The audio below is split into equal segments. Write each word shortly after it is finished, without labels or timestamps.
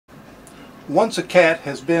Once a cat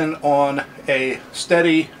has been on a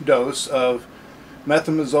steady dose of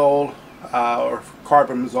methimazole or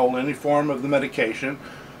carbamazole, any form of the medication,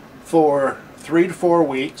 for 3 to 4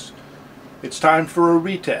 weeks, it's time for a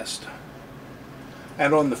retest.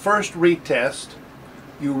 And on the first retest,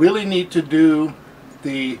 you really need to do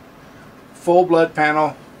the full blood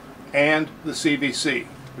panel and the CVC,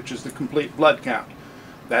 which is the complete blood count.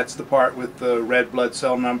 That's the part with the red blood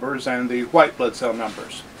cell numbers and the white blood cell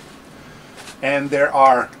numbers. And there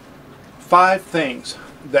are 5 things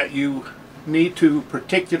that you need to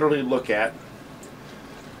particularly look at.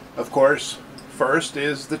 Of course, first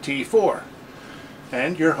is the T4,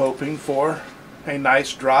 and you're hoping for a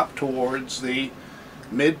nice drop towards the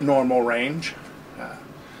mid-normal range.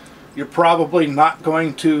 You're probably not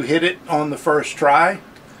going to hit it on the first try.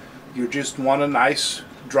 You just want a nice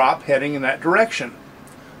drop heading in that direction,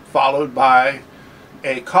 followed by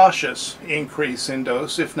a cautious increase in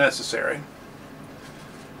dose if necessary.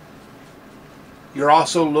 You're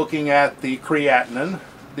also looking at the creatinine,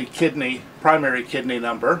 the primary kidney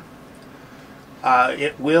number.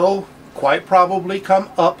 It will quite probably come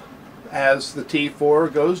up as the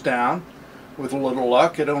T4 goes down. With a little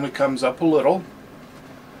luck, it only comes up a little.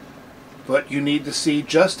 But you need to see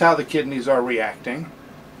just how the kidneys are reacting.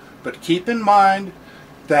 But keep in mind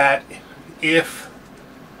that if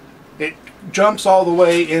it jumps all the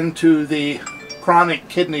way into the chronic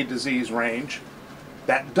kidney disease range,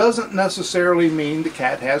 that doesn't necessarily mean the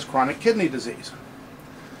cat has chronic kidney disease.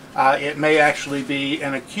 It may actually be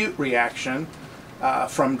an acute reaction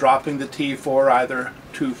from dropping the T4 either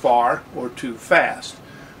too far or too fast.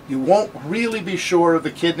 You won't really be sure of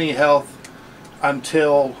the kidney health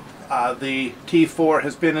until the T4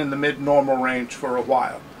 has been in the mid-normal range for a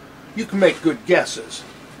while. You can make good guesses.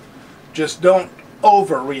 Just don't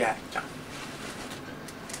overreact.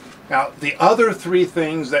 Now, the other 3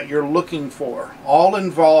 things that you're looking for all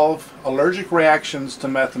involve allergic reactions to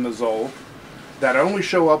methimazole that only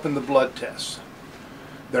show up in the blood tests.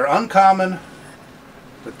 They're uncommon,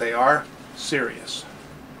 but they are serious.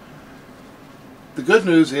 The good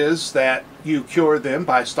news is that you cure them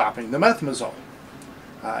by stopping the methimazole.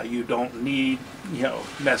 You don't need,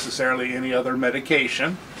 necessarily any other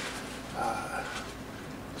medication.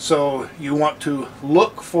 So you want to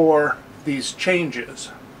look for these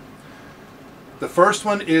changes. The first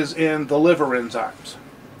one is in the liver enzymes.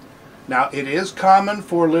 Now, it is common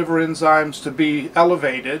for liver enzymes to be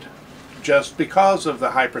elevated just because of the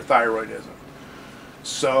hyperthyroidism.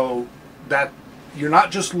 So that you're not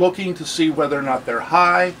just looking to see whether or not they're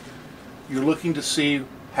high, you're looking to see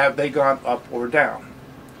have they gone up or down.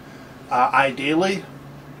 Ideally,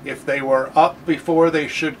 if they were up before, they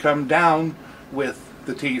should come down with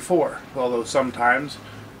the T4, although sometimes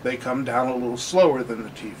they come down a little slower than the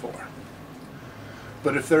T4.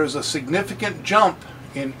 But if there's a significant jump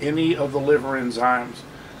in any of the liver enzymes,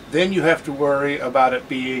 then you have to worry about it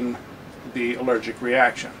being the allergic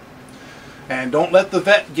reaction. And don't let the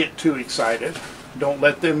vet get too excited. Don't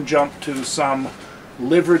let them jump to some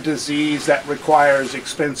liver disease that requires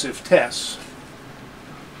expensive tests.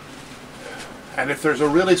 And if there's a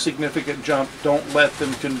really significant jump, don't let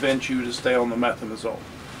them convince you to stay on the methimazole.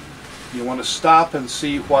 You want to stop and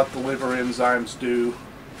see what the liver enzymes do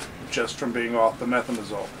just from being off the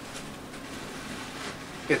methimazole.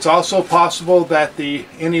 It's also possible that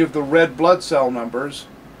any of the red blood cell numbers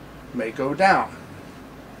may go down.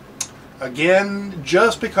 Again,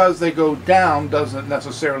 just because they go down doesn't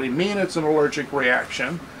necessarily mean it's an allergic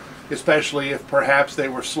reaction, especially if perhaps they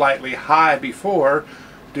were slightly high before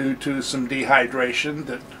due to some dehydration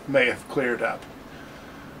that may have cleared up.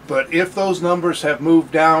 But if those numbers have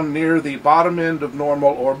moved down near the bottom end of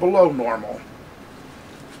normal or below normal,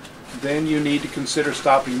 then you need to consider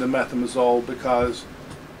stopping the methimazole because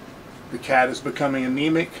the cat is becoming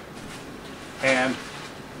anemic and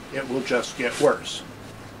it will just get worse.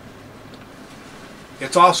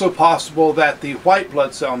 It's also possible that the white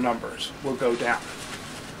blood cell numbers will go down.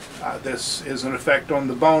 This is an effect on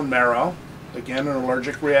the bone marrow. Again, an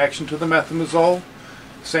allergic reaction to the methimazole.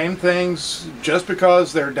 Same things, just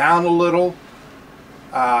because they're down a little,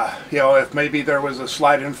 if maybe there was a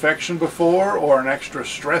slight infection before or an extra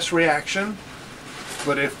stress reaction,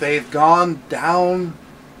 but if they've gone down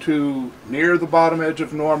to near the bottom edge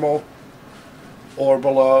of normal or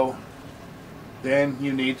below, then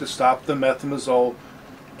you need to stop the methimazole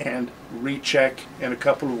and recheck in a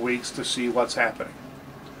couple of weeks to see what's happening.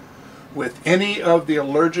 With any of the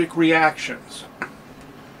allergic reactions,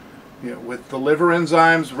 with the liver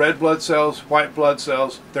enzymes, red blood cells, white blood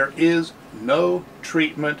cells, there is no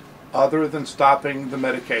treatment other than stopping the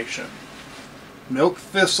medication. Milk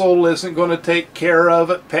thistle isn't going to take care of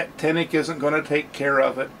it. Pet tinic isn't going to take care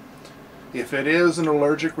of it. If it is an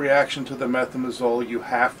allergic reaction to the methimazole, you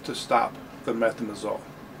have to stop the methimazole.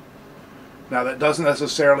 Now, that doesn't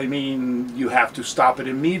necessarily mean you have to stop it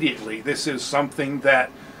immediately. This is something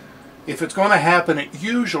that, if it's going to happen, it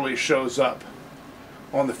usually shows up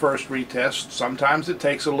on the first retest. Sometimes it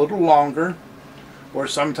takes a little longer, or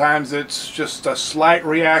sometimes it's just a slight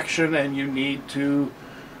reaction and you need to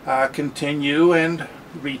continue and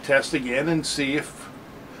retest again and see if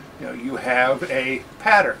you have a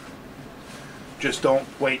pattern. Just don't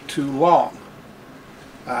wait too long.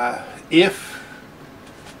 If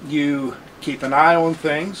you keep an eye on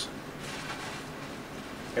things,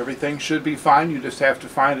 everything should be fine. You just have to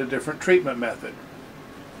find a different treatment method.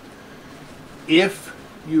 If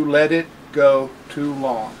you let it go too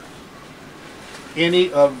long,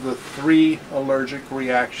 any of the 3 allergic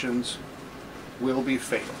reactions will be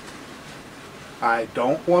fatal. I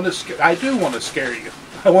do want to scare you.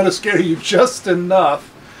 I want to scare you just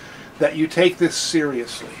enough that you take this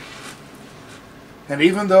seriously. And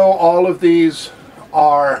even though all of these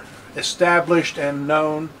are established and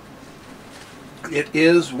known, it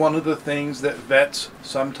is one of the things that vets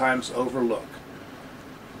sometimes overlook.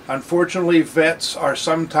 Unfortunately, vets are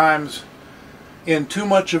sometimes in too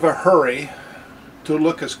much of a hurry to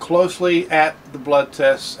look as closely at the blood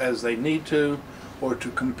tests as they need to, or to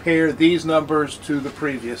compare these numbers to the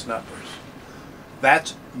previous numbers.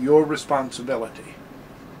 That's your responsibility.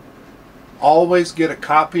 Always get a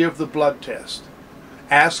copy of the blood test.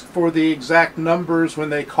 Ask for the exact numbers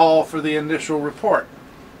when they call for the initial report.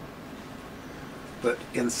 But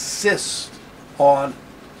insist on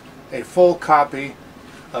a full copy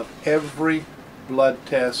of every blood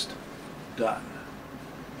test done.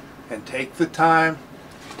 And take the time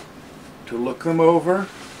to look them over.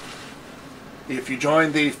 If you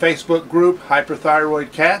join the Facebook group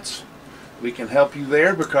Hyperthyroid Cats, we can help you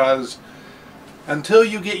there, because until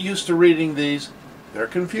you get used to reading these, they're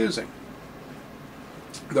confusing.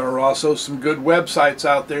 There are also some good websites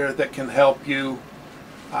out there that can help you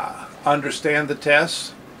understand the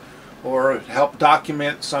tests or help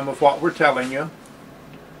document some of what we're telling you.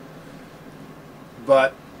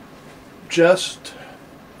 But just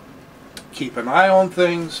keep an eye on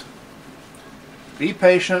things. Be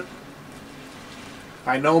patient.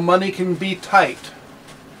 I know money can be tight,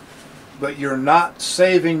 but you're not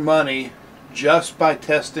saving money just by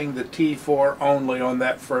testing the T4 only on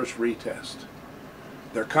that first retest.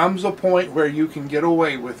 There comes a point where you can get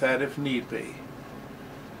away with that if need be.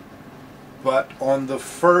 But on the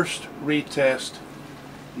first retest,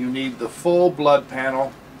 you need the full blood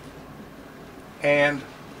panel and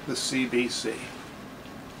the CBC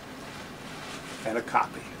and a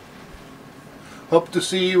copy. Hope to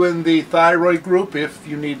see you in the thyroid group if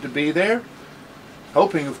you need to be there.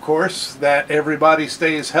 Hoping, of course, that everybody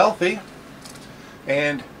stays healthy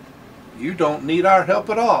and you don't need our help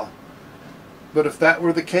at all. But if that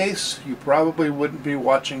were the case, you probably wouldn't be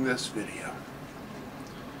watching this video.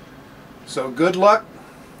 So good luck,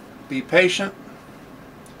 be patient,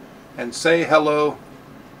 and say hello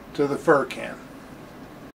to the fur can.